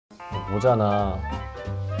모자나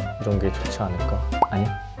이런 게 좋지 않을까?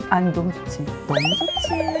 아니야? 아니 너무 좋지. 너무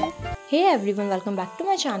좋지. Hey everyone, welcome back to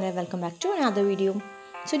my channel. Welcome back to another video.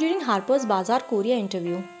 So during Harper's Bazaar Korea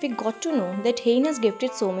interview, we got to know that Haein has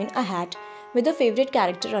gifted Somin a hat with a favorite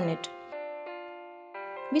character on it.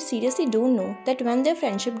 We seriously don't know that when their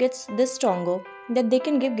friendship gets this stronger, that they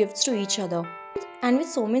can give gifts to each other. And with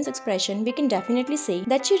Somin's expression, we can definitely say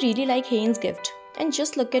that she really liked Haein's gift. And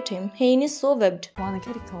just look at him, Haein is so whipped. 좋아하는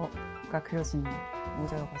캐릭터가 그려진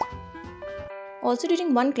모자여가지고. Also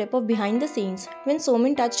during one clip of behind the scenes, when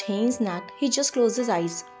Somin touched Haein's neck, he just closed his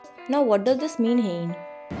eyes. Now what does this mean, Haein?